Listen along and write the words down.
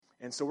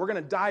And so we're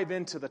going to dive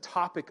into the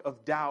topic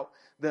of doubt,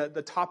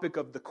 the topic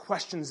of the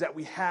questions that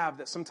we have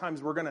that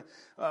sometimes we're going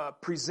to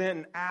present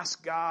and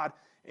ask God.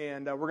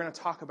 And we're going to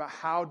talk about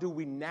how do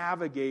we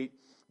navigate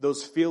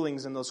those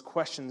feelings and those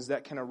questions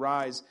that can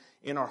arise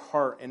in our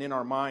heart and in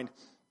our mind.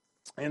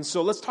 And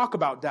so let's talk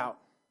about doubt.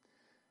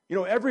 You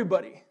know,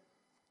 everybody,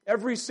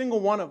 every single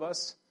one of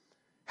us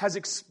has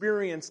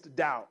experienced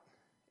doubt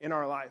in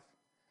our life.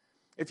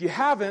 If you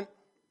haven't,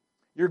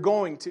 you're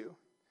going to.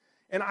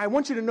 And I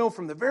want you to know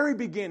from the very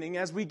beginning,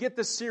 as we get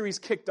this series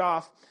kicked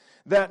off,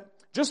 that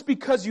just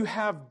because you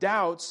have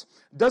doubts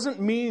doesn't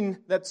mean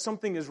that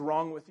something is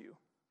wrong with you.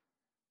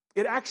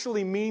 It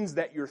actually means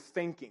that you're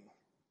thinking,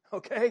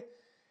 okay?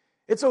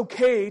 It's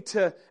okay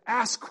to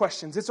ask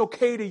questions. It's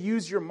okay to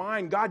use your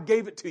mind. God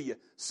gave it to you,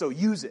 so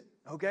use it,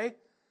 okay?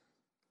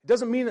 It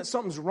doesn't mean that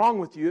something's wrong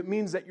with you. It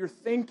means that you're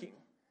thinking.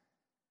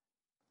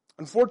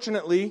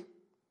 Unfortunately,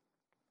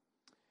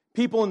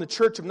 people in the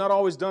church have not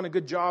always done a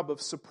good job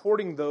of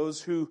supporting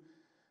those who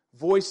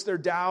voice their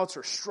doubts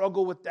or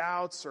struggle with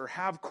doubts or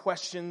have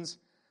questions.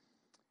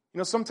 You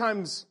know,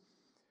 sometimes,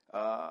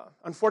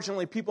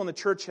 unfortunately, people in the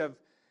church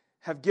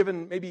have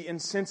given maybe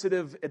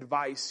insensitive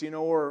advice, you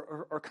know,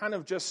 or kind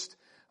of just,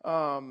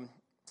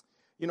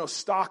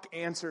 stock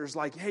answers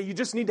like, hey, you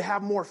just need to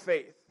have more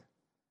faith.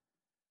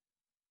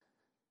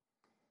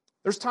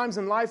 There's times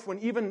in life when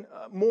even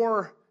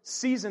more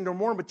seasoned or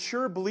more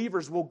mature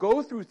believers will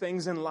go through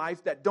things in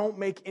life that don't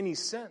make any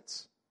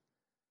sense.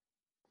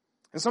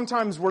 And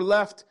sometimes we're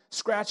left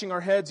scratching our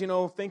heads, you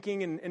know,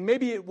 thinking, and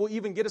maybe it will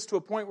even get us to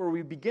a point where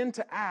we begin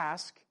to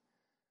ask,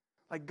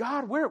 like,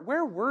 God,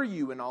 where were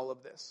you in all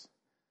of this?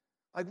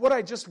 Like what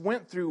I just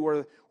went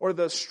through or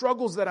the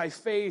struggles that I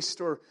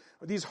faced or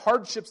these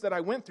hardships that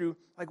I went through,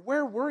 like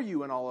where were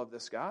you in all of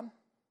this, God?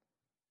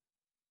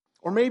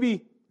 Or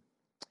maybe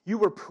you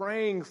were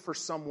praying for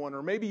someone,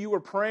 or maybe you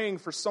were praying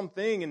for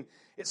something, and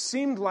it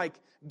seemed like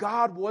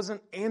God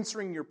wasn't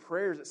answering your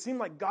prayers. It seemed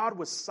like God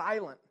was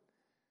silent.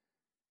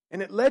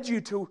 And it led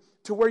you to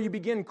where you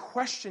begin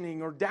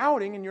questioning or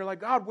doubting, and you're like,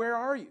 God, where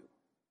are you?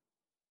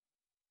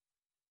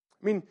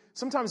 I mean,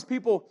 sometimes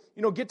people,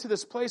 you know, get to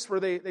this place where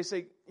they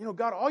say, you know,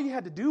 God, all you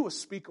had to do was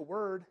speak a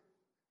word.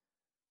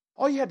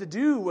 All you had to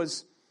do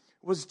was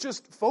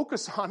just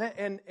focus on it,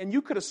 and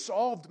you could have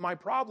solved my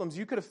problems.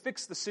 You could have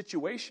fixed the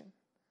situation.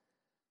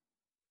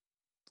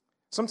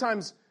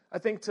 Sometimes, I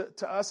think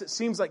to us, it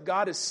seems like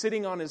God is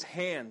sitting on His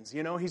hands.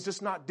 You know, He's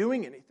just not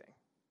doing anything.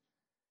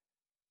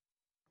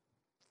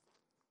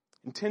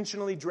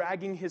 Intentionally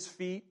dragging His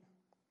feet.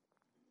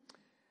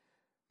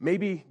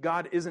 Maybe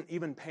God isn't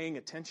even paying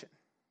attention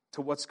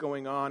to what's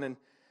going on. And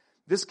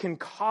this can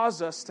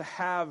cause us to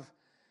have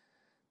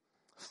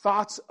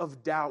thoughts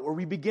of doubt, where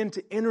we begin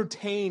to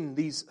entertain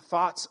these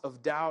thoughts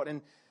of doubt.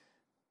 And,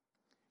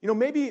 you know,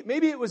 maybe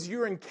it was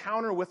your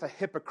encounter with a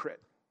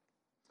hypocrite.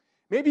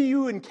 Maybe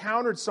you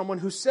encountered someone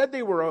who said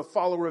they were a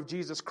follower of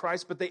Jesus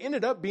Christ, but they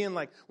ended up being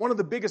like one of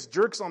the biggest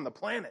jerks on the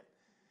planet.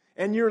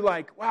 And you're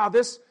like, wow,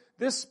 this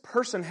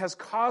person has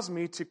caused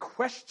me to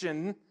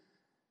question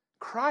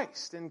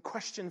Christ and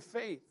question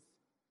faith.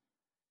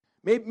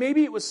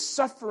 Maybe it was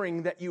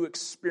suffering that you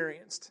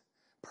experienced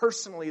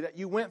personally, that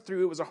you went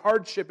through. It was a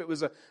hardship. It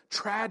was a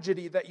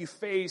tragedy that you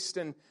faced.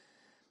 And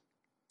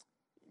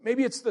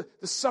maybe it's the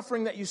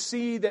suffering that you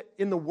see that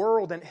in the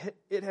world, and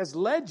it has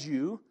led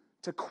you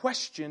to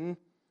question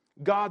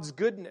God's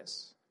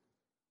goodness.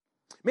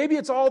 Maybe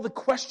it's all the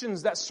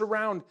questions that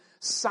surround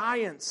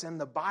science and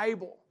the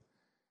Bible.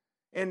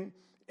 And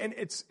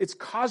it's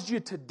caused you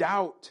to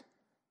doubt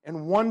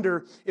and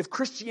wonder if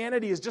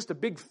Christianity is just a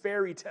big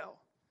fairy tale.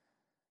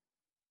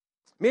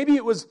 Maybe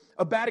it was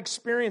a bad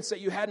experience that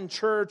you had in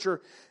church,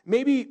 or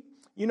maybe,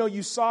 you know,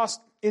 you saw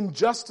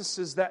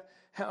injustices that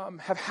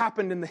have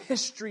happened in the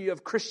history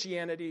of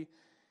Christianity.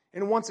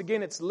 And once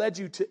again, it's led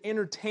you to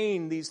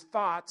entertain these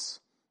thoughts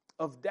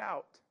of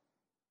doubt.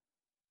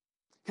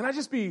 Can I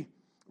just be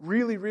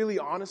really, really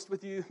honest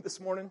with you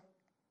this morning?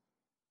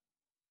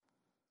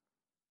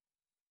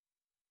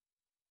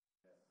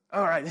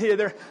 All right, here,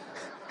 there.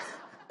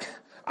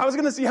 I was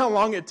going to see how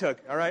long it took,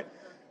 all right?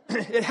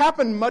 It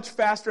happened much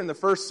faster in the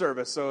first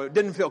service, so it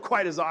didn't feel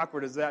quite as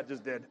awkward as that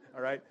just did,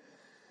 all right?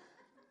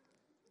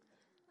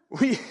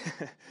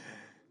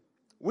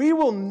 We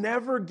will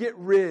never get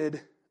rid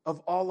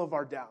of all of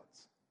our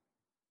doubts.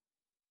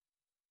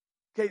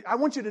 Okay, I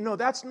want you to know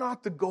that's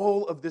not the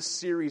goal of this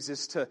series,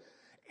 is to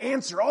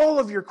answer all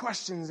of your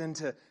questions and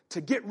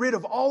to get rid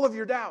of all of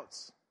your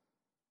doubts.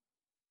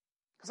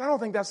 Because I don't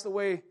think that's the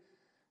way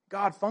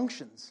God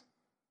functions.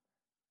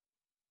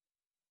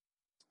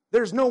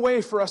 There's no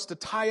way for us to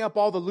tie up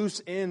all the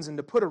loose ends and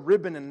to put a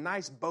ribbon and a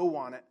nice bow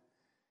on it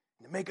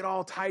and to make it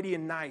all tidy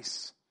and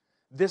nice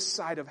this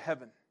side of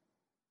heaven.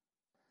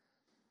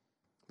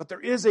 But there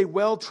is a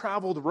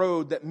well-traveled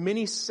road that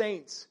many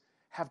saints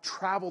have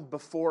traveled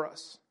before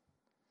us.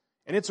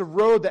 And it's a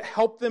road that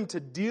helped them to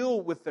deal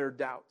with their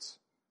doubts.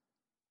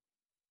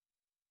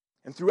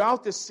 And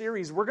throughout this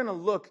series, we're going to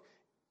look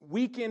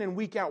week in and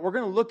week out, we're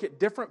going to look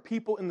at different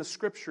people in the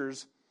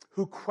Scriptures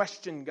who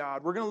questioned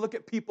God. We're going to look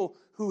at people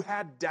who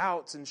had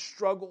doubts and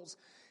struggles,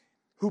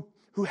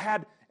 who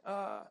had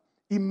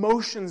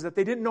emotions that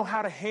they didn't know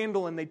how to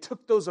handle, and they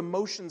took those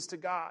emotions to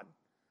God.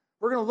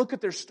 We're going to look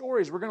at their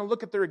stories. We're going to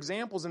look at their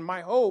examples, and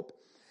my hope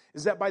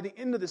is that by the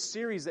end of the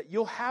series that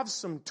you'll have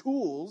some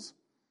tools,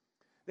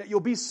 that you'll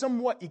be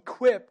somewhat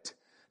equipped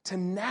to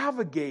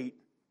navigate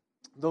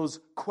those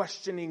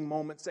questioning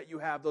moments that you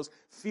have, those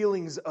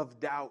feelings of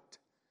doubt,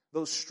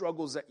 those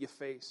struggles that you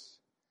face.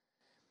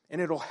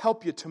 And it'll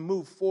help you to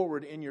move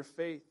forward in your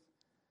faith.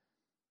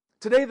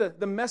 Today,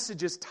 the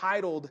message is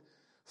titled,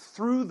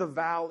 Through the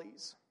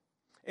Valleys.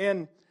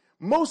 And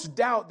most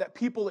doubt that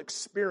people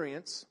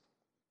experience,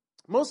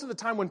 most of the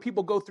time when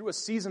people go through a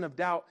season of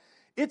doubt,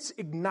 it's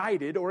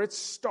ignited or it's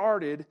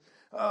started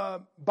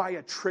by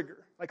a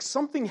trigger. Like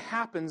something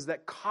happens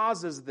that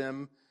causes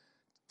them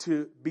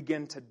to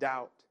begin to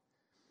doubt.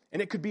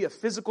 And it could be a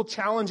physical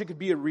challenge. It could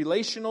be a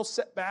relational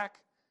setback.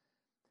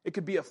 It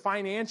could be a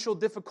financial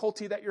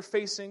difficulty that you're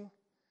facing.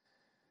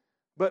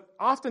 But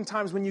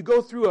oftentimes when you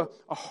go through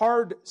a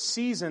hard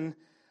season,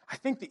 I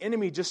think the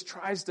enemy just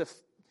tries to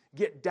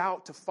get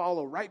doubt to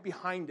follow right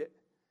behind it,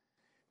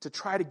 to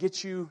try to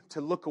get you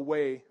to look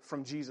away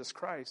from Jesus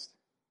Christ.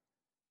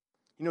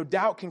 You know,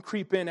 doubt can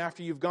creep in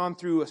after you've gone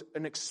through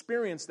an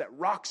experience that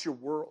rocks your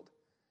world.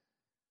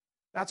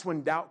 That's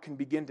when doubt can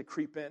begin to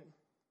creep in.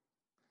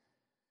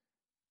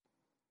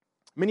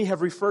 Many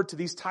have referred to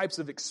these types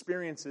of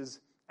experiences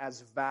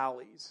as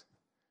valleys.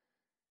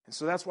 And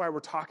so that's why we're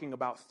talking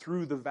about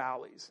through the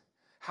valleys.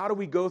 How do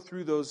we go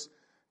through those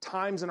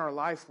times in our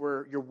life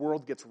where your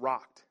world gets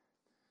rocked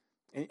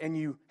and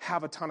you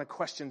have a ton of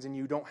questions and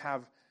you don't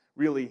have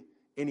really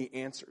any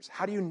answers?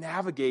 How do you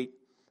navigate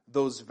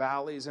those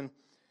valleys? And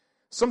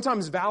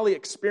sometimes valley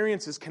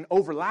experiences can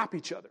overlap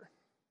each other.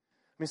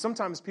 I mean,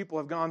 sometimes people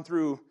have gone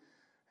through,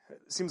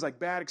 it seems like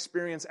bad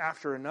experience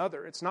after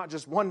another. It's not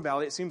just one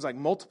valley, it seems like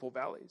multiple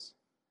valleys.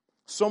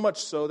 So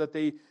much so that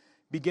they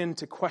begin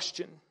to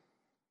question.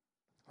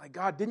 Like,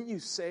 God, didn't you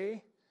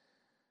say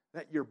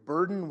that your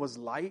burden was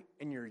light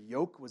and your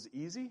yoke was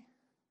easy?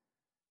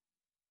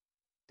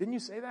 Didn't you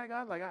say that,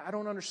 God? Like, I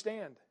don't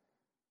understand.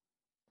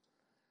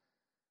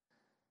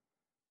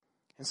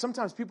 And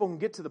sometimes people can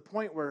get to the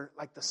point where,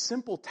 like, the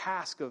simple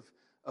task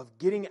of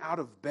getting out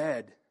of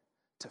bed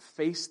to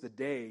face the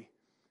day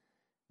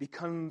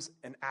becomes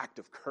an act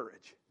of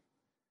courage.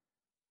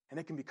 And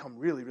it can become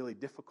really, really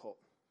difficult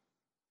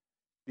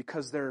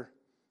because they're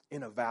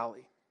in a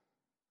valley.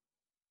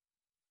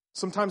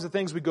 Sometimes the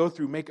things we go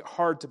through make it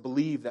hard to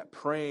believe that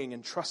praying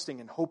and trusting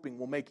and hoping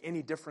will make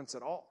any difference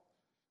at all.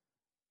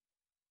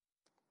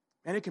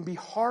 And it can be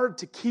hard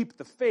to keep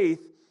the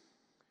faith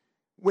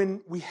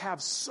when we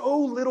have so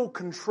little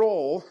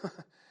control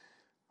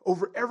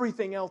over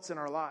everything else in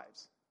our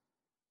lives.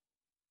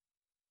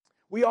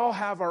 We all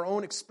have our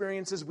own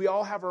experiences. We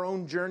all have our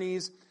own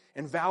journeys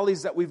and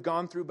valleys that we've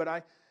gone through. But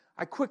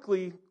I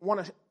quickly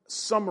want to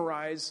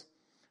summarize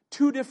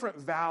 2 different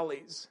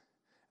valleys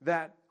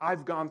that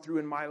I've gone through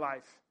in my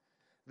life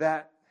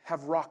that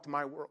have rocked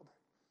my world.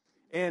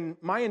 And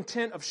my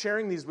intent of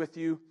sharing these with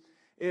you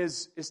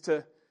is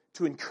to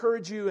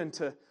encourage you and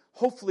to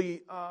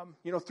hopefully,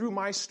 through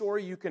my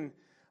story, you can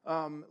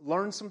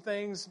learn some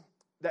things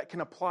that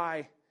can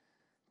apply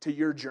to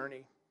your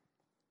journey.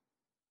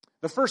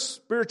 The first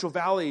spiritual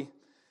valley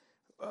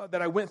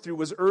that I went through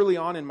was early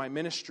on in my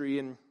ministry,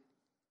 and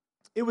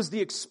it was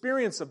the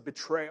experience of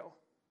betrayal.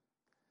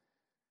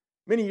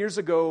 Many years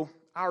ago,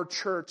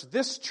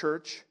 this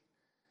church,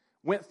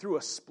 went through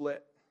a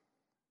split.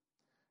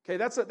 Okay,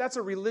 that's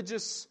a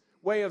religious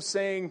way of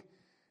saying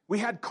we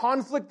had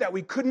conflict that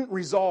we couldn't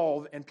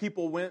resolve, and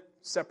people went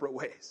separate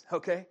ways,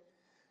 okay?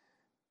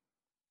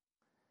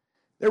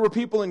 There were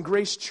people in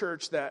Grace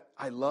Church that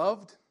I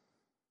loved,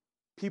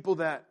 people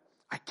that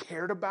I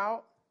cared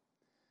about,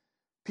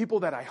 people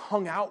that I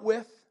hung out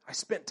with, I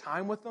spent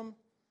time with them.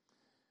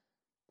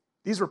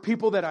 These were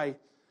people that I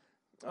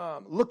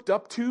looked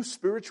up to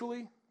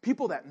spiritually,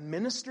 people that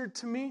ministered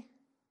to me,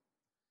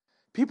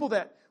 people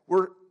that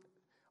were,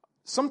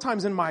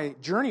 sometimes in my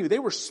journey, they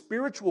were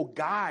spiritual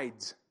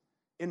guides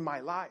in my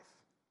life.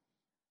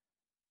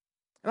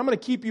 And I'm going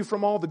to keep you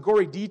from all the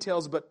gory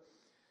details, but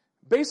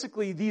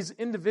basically these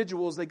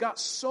individuals, they got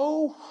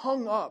so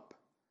hung up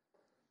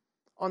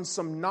on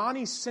some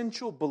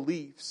non-essential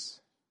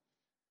beliefs.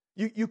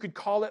 You could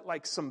call it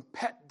like some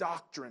pet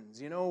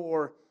doctrines,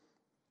 or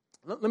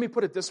let me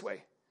put it this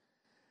way.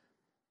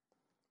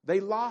 They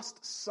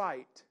lost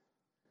sight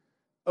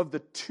of the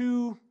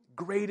 2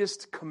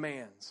 greatest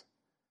commands.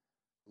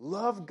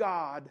 Love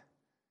God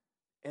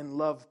and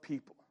love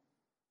people.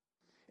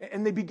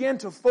 And they began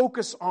to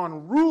focus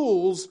on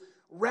rules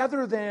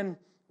rather than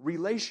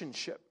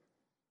relationship.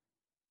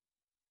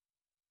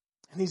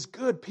 And these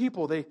good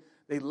people, they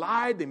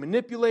lied, they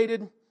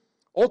manipulated,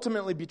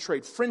 ultimately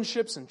betrayed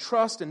friendships and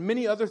trust and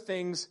many other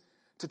things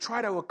to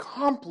try to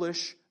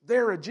accomplish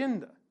their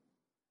agenda.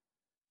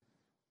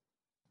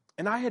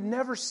 And I had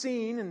never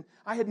seen and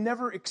I had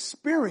never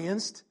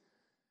experienced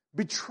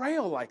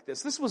betrayal like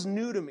this. This was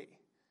new to me.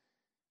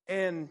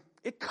 And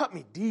it cut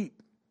me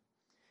deep.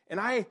 And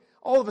I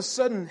all of a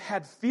sudden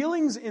had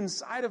feelings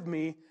inside of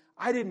me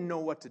I didn't know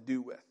what to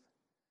do with.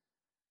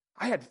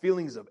 I had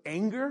feelings of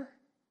anger.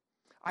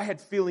 I had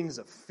feelings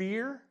of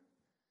fear.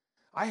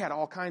 I had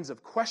all kinds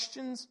of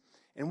questions.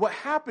 And what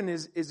happened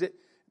is it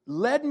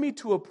led me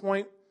to a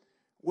point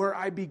where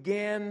I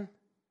began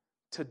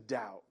to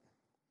doubt.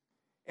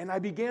 And I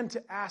began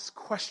to ask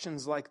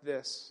questions like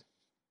this.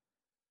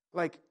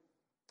 Like,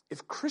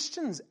 if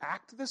Christians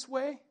act this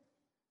way,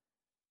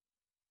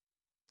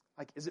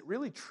 like, is it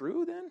really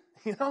true then?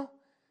 You know,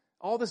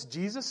 all this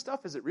Jesus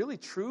stuff, is it really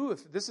true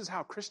if this is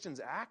how Christians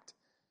act?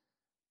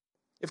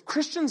 If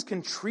Christians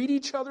can treat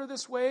each other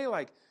this way,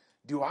 like,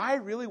 do I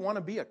really want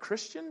to be a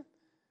Christian?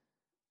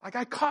 Like,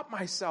 I caught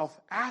myself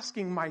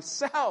asking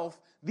myself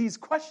these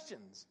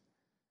questions.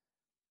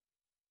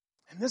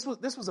 And this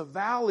was a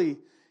valley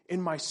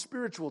in my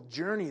spiritual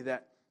journey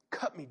that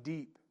cut me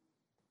deep.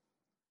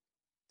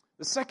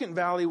 The second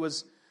valley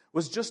was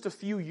just a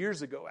few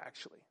years ago,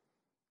 actually.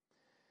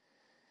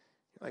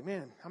 You're like,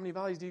 man, how many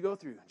valleys do you go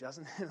through,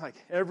 Justin? Like,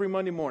 every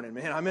Monday morning,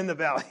 man, I'm in the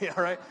valley,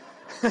 all right?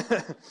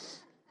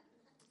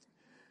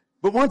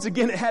 But once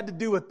again, it had to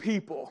do with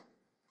people.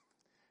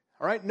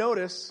 All right,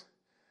 notice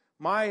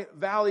my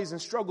valleys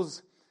and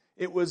struggles,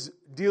 it was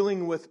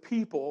dealing with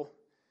people.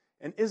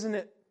 And isn't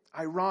it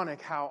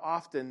ironic how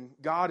often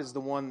God is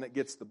the one that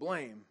gets the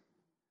blame?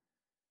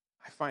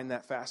 I find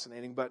that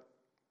fascinating. But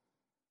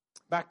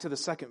back to the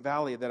second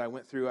valley that I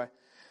went through,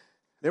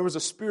 there was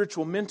a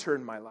spiritual mentor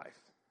in my life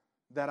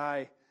that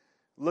I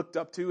looked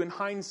up to. In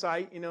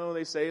hindsight, you know,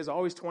 they say is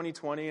always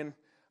 20/20, and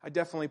I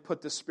definitely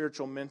put this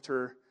spiritual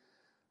mentor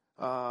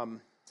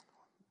on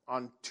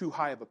too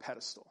high of a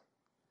pedestal.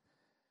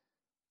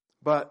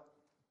 But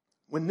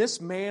when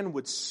this man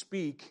would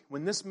speak,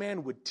 when this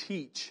man would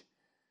teach,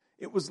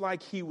 it was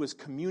like he was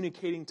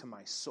communicating to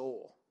my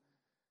soul.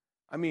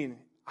 I mean,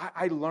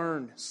 I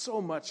learned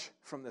so much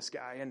from this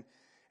guy,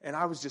 and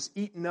I was just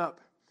eating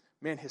up,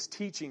 man, his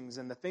teachings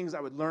and the things I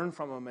would learn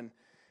from him,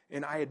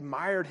 and I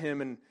admired him,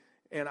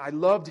 and I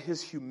loved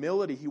his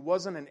humility. He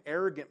wasn't an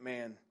arrogant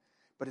man,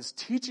 but his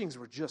teachings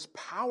were just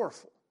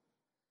powerful.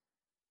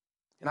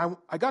 And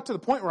I got to the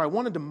point where I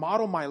wanted to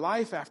model my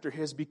life after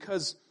his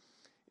because,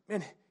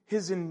 man,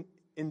 his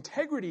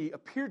integrity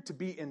appeared to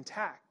be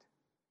intact.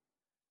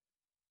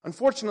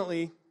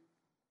 Unfortunately,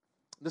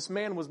 this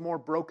man was more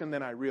broken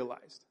than I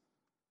realized.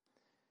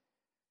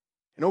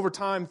 And over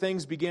time,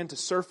 things began to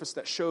surface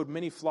that showed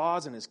many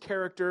flaws in his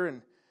character.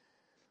 And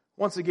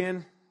once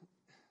again,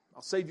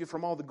 I'll save you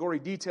from all the gory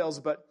details,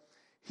 but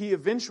he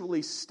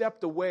eventually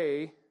stepped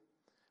away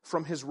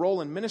from his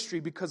role in ministry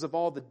because of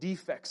all the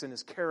defects in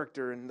his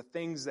character and the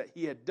things that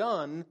he had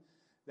done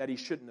that he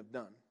shouldn't have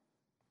done.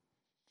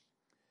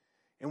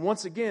 And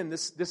once again,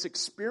 this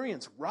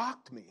experience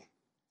rocked me.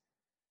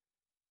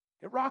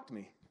 It rocked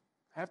me.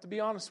 I have to be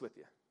honest with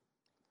you.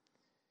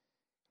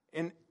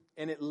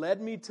 And it led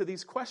me to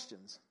these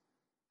questions,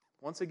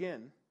 once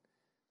again.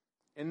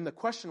 And the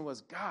question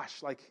was,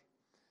 gosh, like,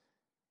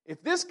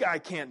 if this guy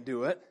can't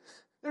do it,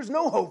 there's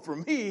no hope for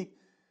me.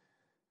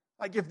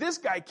 Like, if this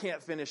guy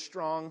can't finish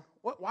strong,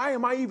 why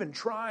am I even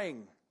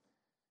trying?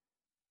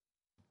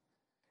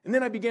 And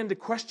then I began to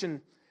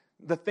question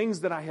the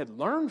things that I had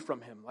learned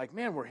from him. Like,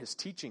 man, were his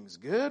teachings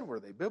good? Were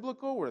they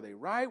biblical? Were they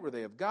right? Were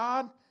they of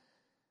God?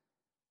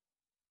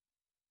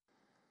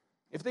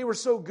 If they were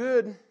so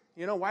good,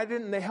 you know, why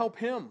didn't they help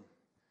him?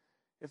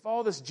 If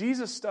all this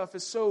Jesus stuff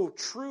is so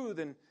true,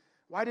 then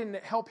why didn't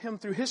it help him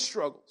through his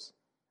struggles?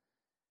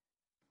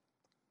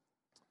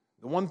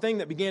 The one thing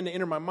that began to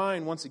enter my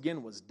mind once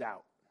again was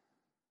doubt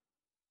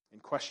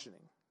and questioning.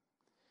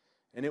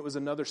 And it was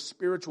another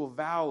spiritual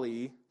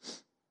valley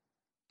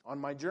on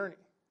my journey.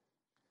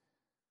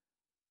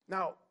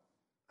 Now,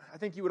 I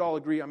think you would all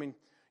agree, I mean,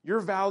 your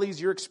valleys,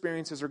 your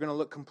experiences are going to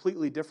look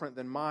completely different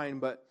than mine,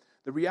 but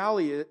the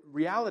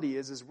reality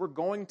is we're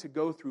going to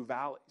go through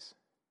valleys.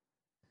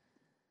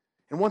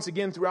 And once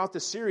again, throughout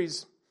this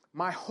series,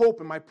 my hope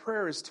and my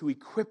prayer is to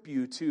equip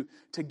you,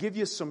 to give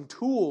you some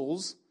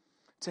tools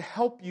to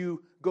help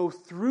you go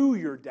through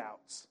your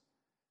doubts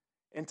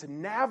and to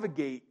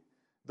navigate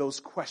those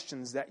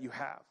questions that you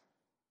have.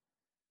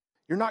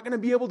 You're not going to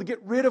be able to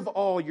get rid of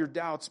all your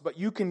doubts, but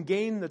you can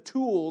gain the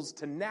tools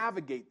to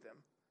navigate them.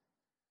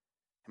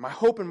 And my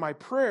hope and my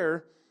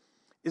prayer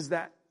is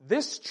that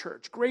this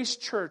church, Grace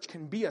Church,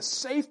 can be a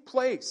safe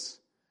place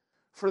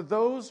for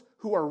those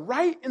who are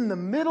right in the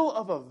middle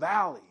of a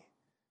valley.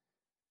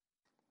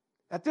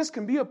 That this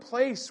can be a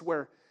place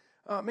where,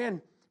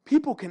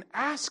 people can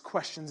ask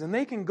questions and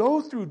they can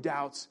go through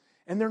doubts,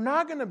 and they're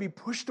not going to be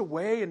pushed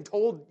away and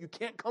told you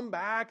can't come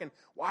back and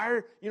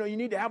you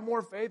need to have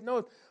more faith.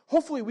 No,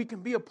 hopefully we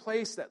can be a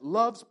place that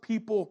loves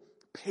people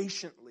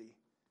patiently.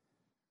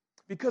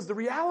 Because the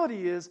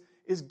reality is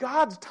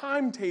God's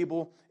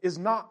timetable is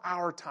not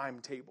our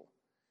timetable.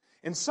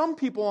 And some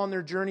people on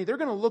their journey, they're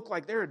going to look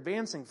like they're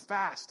advancing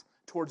fast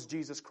towards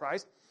Jesus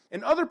Christ,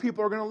 and other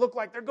people are going to look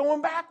like they're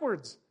going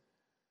backwards.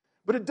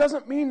 But it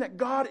doesn't mean that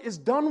God is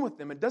done with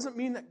them. It doesn't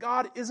mean that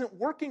God isn't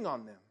working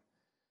on them.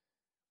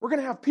 We're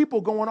going to have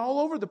people going all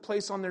over the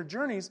place on their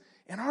journeys,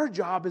 and our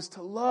job is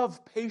to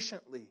love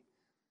patiently,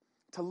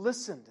 to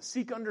listen, to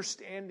seek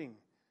understanding,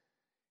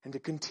 and to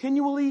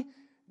continually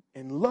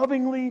and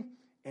lovingly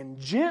and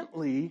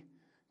gently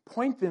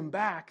point them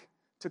back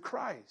to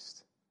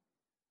Christ.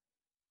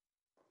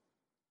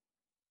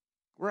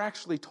 We're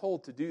actually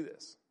told to do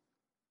this.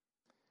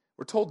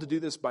 We're told to do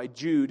this by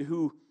Jude,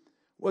 who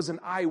was an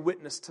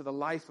eyewitness to the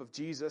life of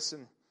Jesus.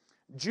 And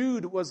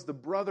Jude was the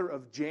brother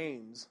of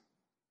James.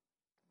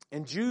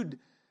 And Jude,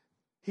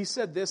 he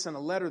said this in a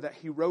letter that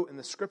he wrote in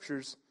the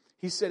Scriptures.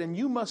 He said, "And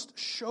you must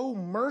show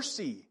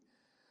mercy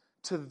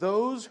to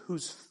those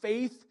whose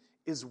faith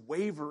is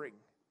wavering."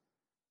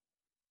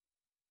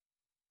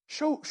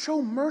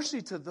 Show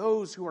mercy to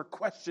those who are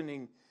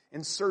questioning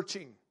and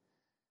searching.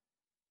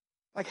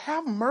 Like,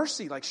 have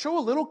mercy. Like, show a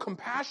little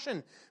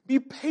compassion. Be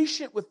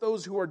patient with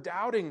those who are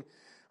doubting,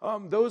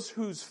 those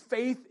whose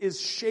faith is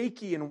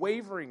shaky and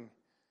wavering.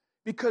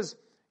 Because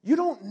you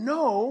don't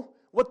know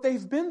what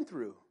they've been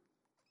through.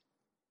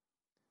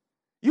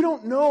 You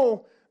don't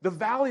know the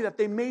valley that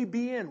they may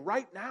be in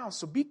right now.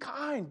 So be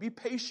kind, be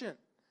patient,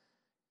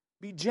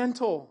 be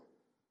gentle,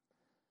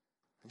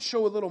 and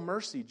show a little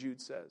mercy, Jude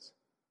says.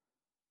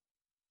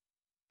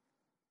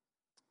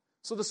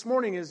 So this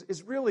morning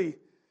is really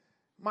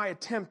my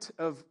attempt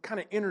of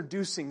kind of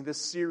introducing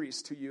this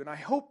series to you. And I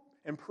hope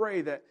and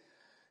pray that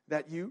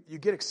you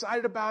get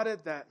excited about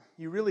it, that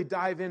you really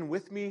dive in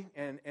with me,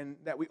 and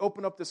that we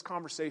open up this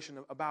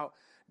conversation about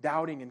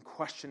doubting and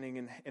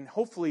questioning, and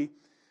hopefully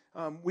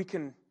we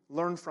can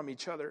learn from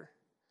each other.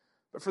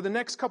 But for the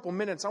next couple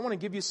minutes, I want to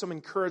give you some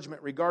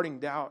encouragement regarding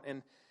doubt.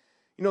 And,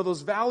 you know,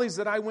 those valleys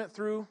that I went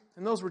through,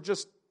 and those were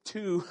just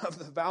two of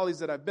the valleys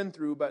that I've been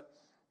through, but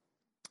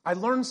I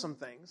learned some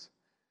things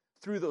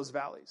through those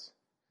valleys.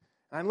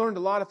 And I learned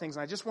a lot of things,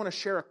 and I just want to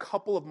share a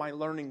couple of my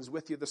learnings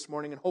with you this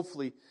morning, and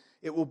hopefully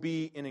it will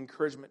be an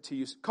encouragement to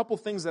you. A couple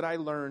things that I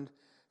learned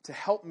to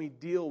help me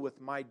deal with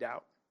my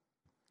doubt.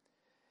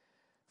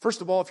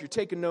 First of all, if you're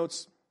taking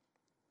notes,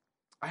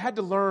 I had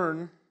to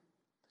learn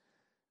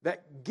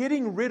that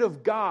getting rid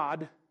of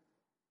God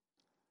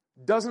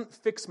doesn't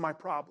fix my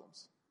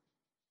problems.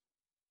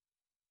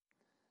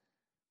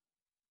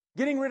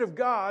 Getting rid of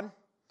God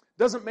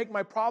doesn't make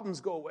my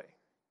problems go away.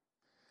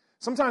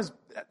 Sometimes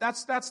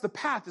that's the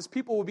path, is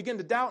people will begin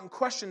to doubt and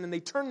question, and they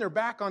turn their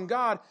back on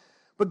God.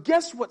 But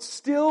guess what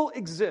still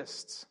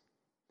exists?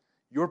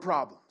 Your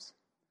problems.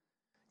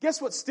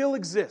 Guess what still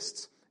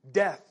exists?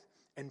 Death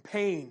and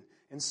pain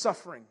and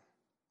suffering.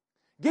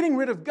 Getting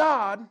rid of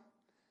God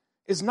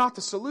is not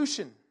the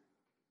solution.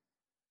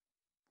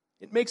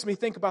 It makes me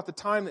think about the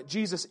time that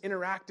Jesus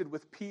interacted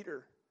with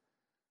Peter,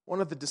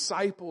 one of the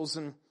disciples,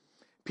 and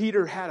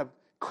Peter had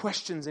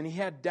questions and he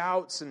had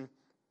doubts, and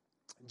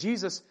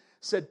Jesus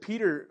said,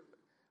 "Peter,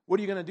 what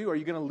are you going to do? Are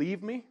you going to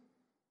leave me?"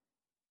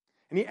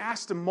 And he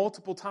asked him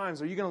multiple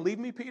times, "Are you going to leave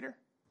me, Peter?"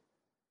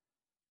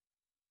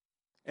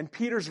 And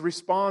Peter's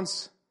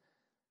response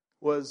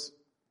was,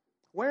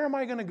 "Where am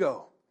I going to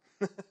go?"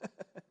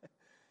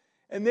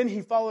 And then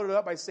he followed it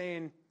up by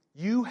saying,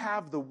 "You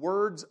have the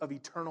words of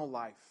eternal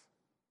life."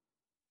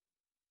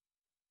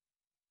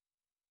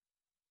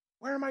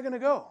 Where am I going to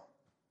go?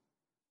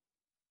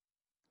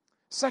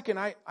 Second,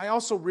 I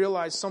also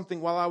realized something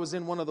while I was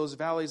in one of those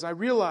valleys. I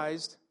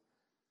realized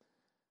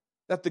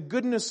that the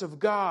goodness of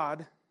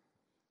God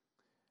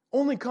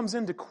only comes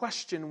into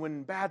question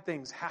when bad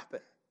things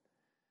happen.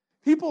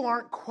 People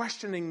aren't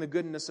questioning the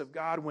goodness of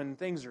God when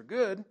things are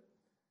good.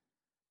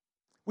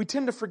 We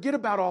tend to forget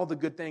about all the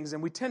good things,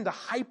 and we tend to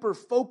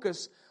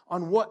hyper-focus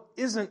on what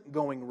isn't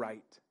going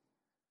right.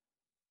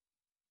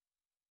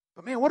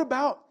 But man, what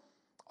about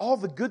all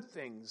the good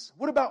things?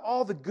 What about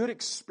all the good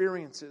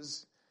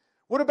experiences?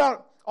 What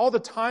about all the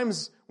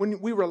times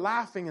when we were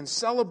laughing and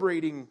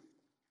celebrating?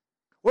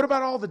 What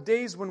about all the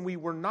days when we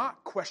were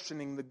not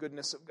questioning the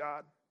goodness of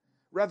God?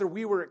 Rather,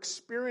 we were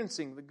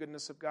experiencing the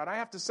goodness of God. I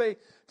have to say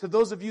to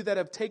those of you that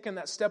have taken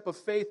that step of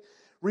faith,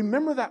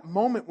 remember that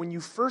moment when you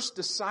first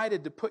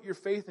decided to put your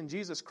faith in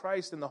Jesus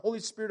Christ and the Holy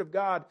Spirit of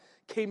God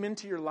came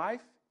into your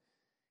life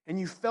and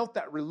you felt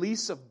that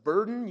release of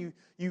burden.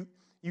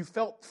 You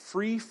felt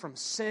free from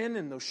sin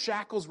and those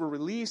shackles were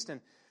released, and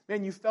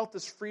man, you felt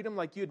this freedom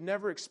like you had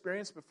never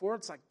experienced before.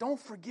 It's like, don't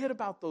forget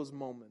about those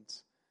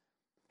moments.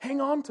 Hang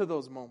on to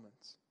those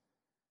moments.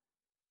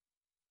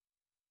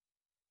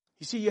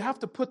 You see, you have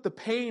to put the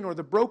pain or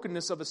the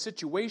brokenness of a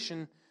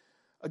situation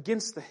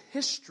against the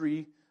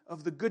history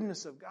of the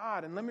goodness of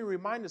God. And let me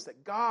remind us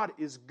that God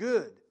is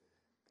good,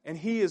 and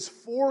He is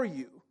for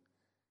you.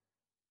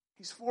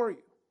 He's for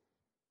you.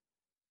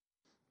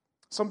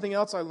 Something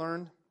else I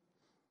learned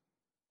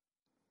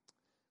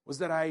was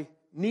that I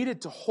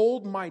needed to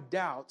hold my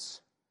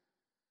doubts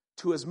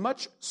to as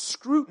much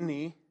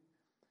scrutiny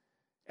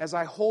as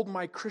I hold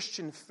my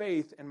Christian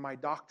faith and my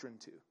doctrine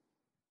to.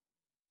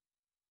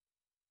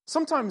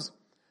 Sometimes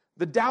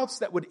the doubts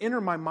that would enter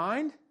my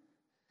mind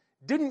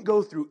didn't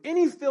go through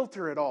any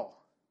filter at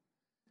all.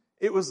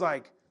 It was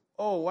like,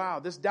 oh wow,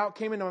 this doubt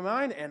came into my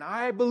mind and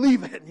I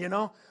believe it,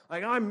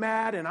 Like I'm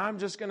mad and I'm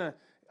just going to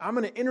I'm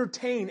going to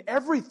entertain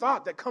every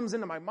thought that comes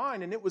into my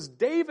mind. And it was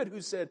David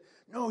who said,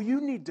 no,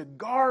 you need to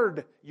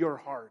guard your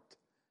heart.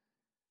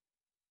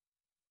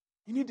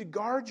 You need to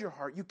guard your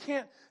heart. You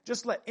can't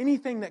just let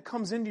anything that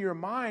comes into your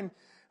mind,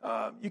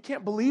 you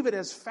can't believe it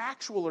as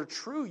factual or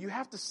true. You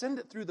have to send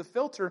it through the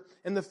filter,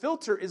 and the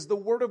filter is the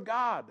Word of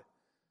God,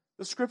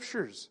 the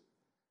Scriptures.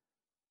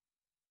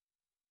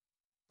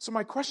 So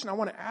my question I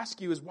want to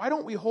ask you is, why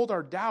don't we hold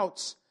our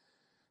doubts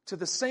to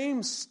the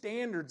same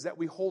standards that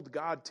we hold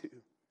God to?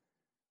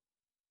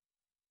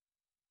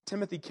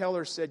 Timothy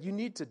Keller said, you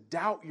need to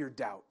doubt your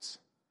doubts.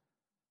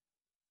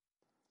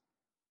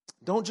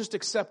 Don't just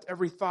accept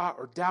every thought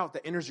or doubt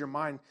that enters your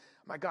mind.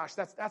 My gosh,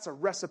 that's a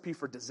recipe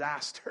for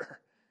disaster.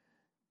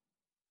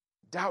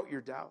 Doubt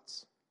your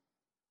doubts.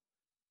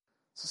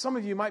 So some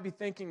of you might be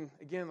thinking,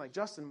 again, like,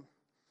 Justin,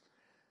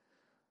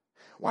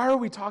 why are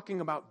we talking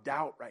about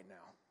doubt right now?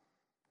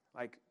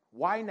 Like,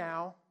 why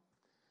now?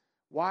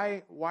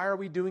 Why are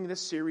we doing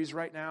this series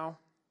right now?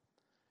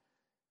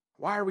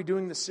 Why are we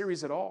doing this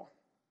series at all?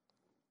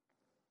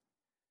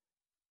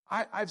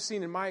 I've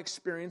seen in my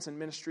experience in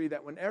ministry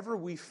that whenever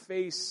we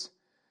face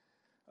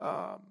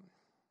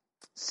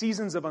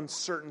seasons of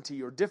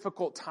uncertainty or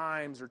difficult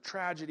times or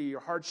tragedy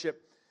or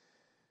hardship,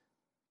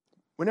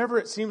 whenever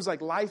it seems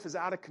like life is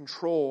out of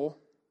control,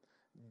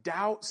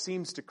 doubt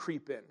seems to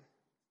creep in.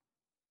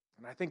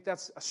 And I think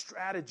that's a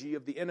strategy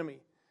of the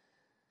enemy.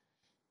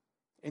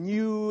 And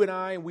you and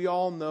I, we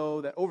all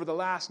know that over the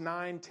last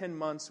 9-10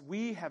 months,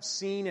 we have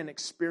seen and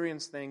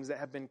experienced things that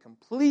have been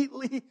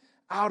completely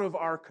out of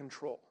our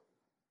control.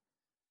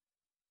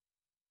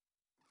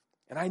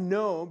 And I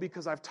know,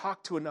 because I've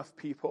talked to enough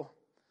people,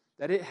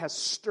 that it has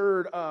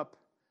stirred up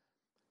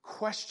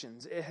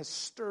questions. It has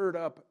stirred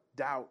up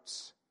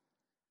doubts.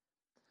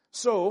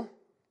 So,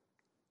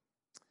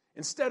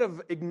 instead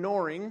of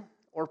ignoring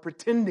or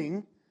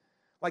pretending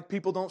like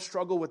people don't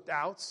struggle with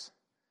doubts,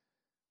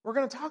 we're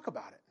going to talk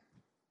about it.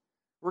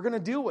 We're going to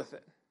deal with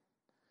it.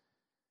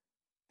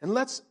 And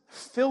let's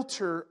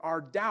filter our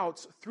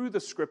doubts through the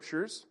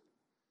Scriptures.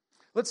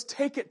 Let's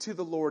take it to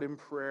the Lord in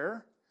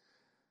prayer.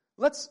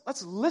 Let's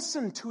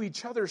listen to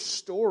each other's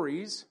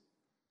stories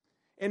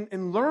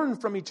and learn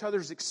from each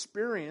other's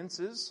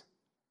experiences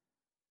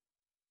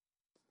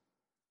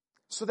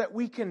so that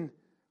we can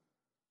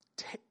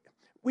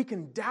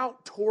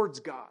doubt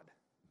towards God,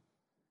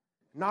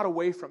 not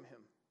away from Him.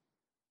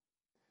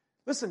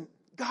 Listen,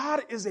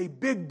 God is a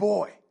big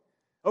boy,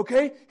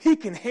 okay? He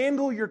can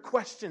handle your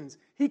questions.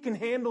 He can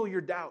handle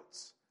your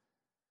doubts.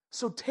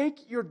 So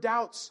take your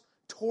doubts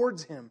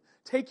towards Him.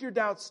 Take your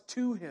doubts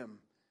to Him.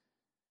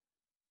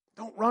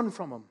 Don't run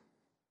from Him.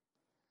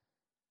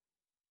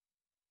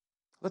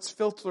 Let's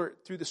filter it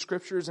through the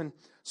Scriptures. And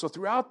so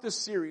throughout this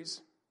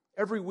series,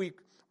 every week,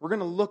 we're going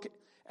to look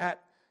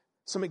at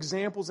some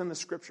examples in the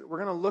Scripture.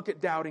 We're going to look at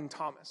doubting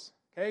Thomas.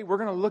 Okay? We're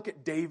going to look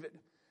at David.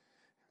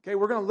 Okay?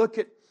 We're going to look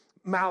at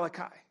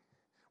Malachi.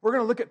 We're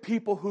going to look at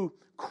people who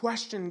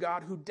questioned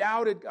God, who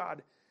doubted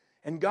God.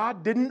 And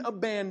God didn't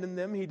abandon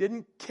them. He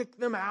didn't kick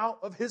them out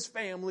of His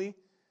family.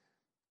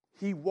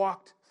 He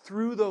walked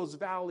through those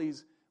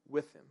valleys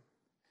with them.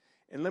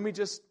 And let me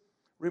just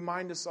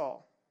remind us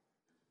all,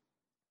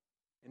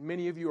 and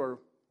many of you are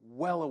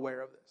well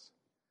aware of this,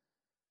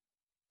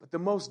 but the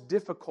most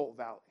difficult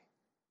valley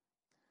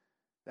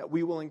that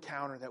we will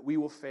encounter, that we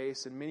will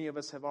face, and many of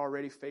us have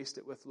already faced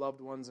it with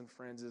loved ones and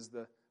friends, is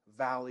the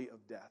valley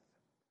of death.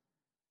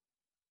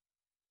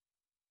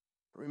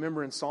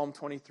 Remember in Psalm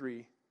 23,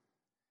 it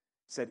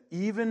said,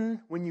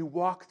 even when you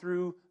walk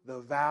through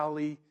the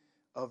valley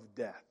of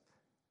death,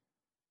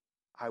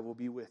 I will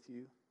be with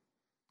you.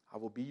 I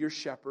will be your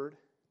shepherd.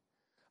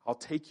 I'll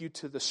take you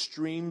to the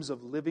streams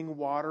of living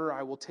water.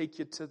 I will take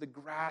you to the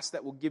grass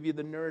that will give you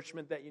the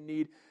nourishment that you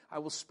need. I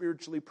will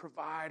spiritually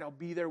provide. I'll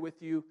be there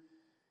with you,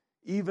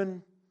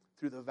 even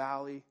through the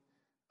valley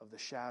of the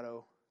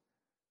shadow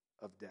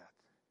of death.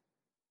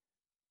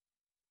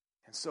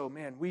 And so,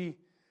 man, we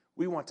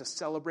want to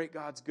celebrate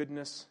God's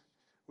goodness.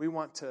 We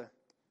want to,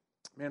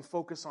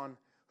 focus on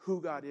who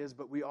God is,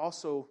 but we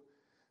don't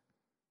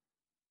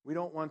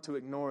want to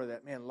ignore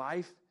that,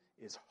 life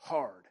is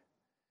hard.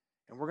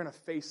 And we're going to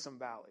face some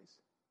valleys.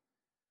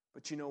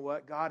 But you know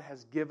what? God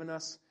has given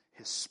us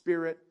His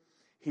Spirit.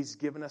 He's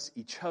given us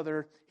each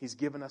other. He's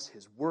given us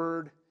His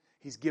Word.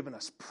 He's given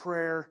us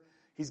prayer.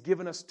 He's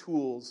given us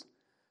tools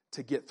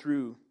to get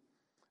through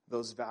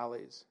those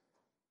valleys.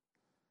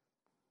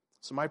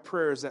 So my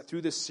prayer is that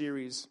through this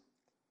series,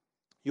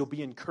 you'll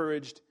be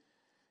encouraged,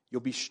 you'll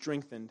be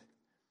strengthened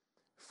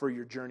for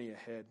your journey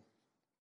ahead.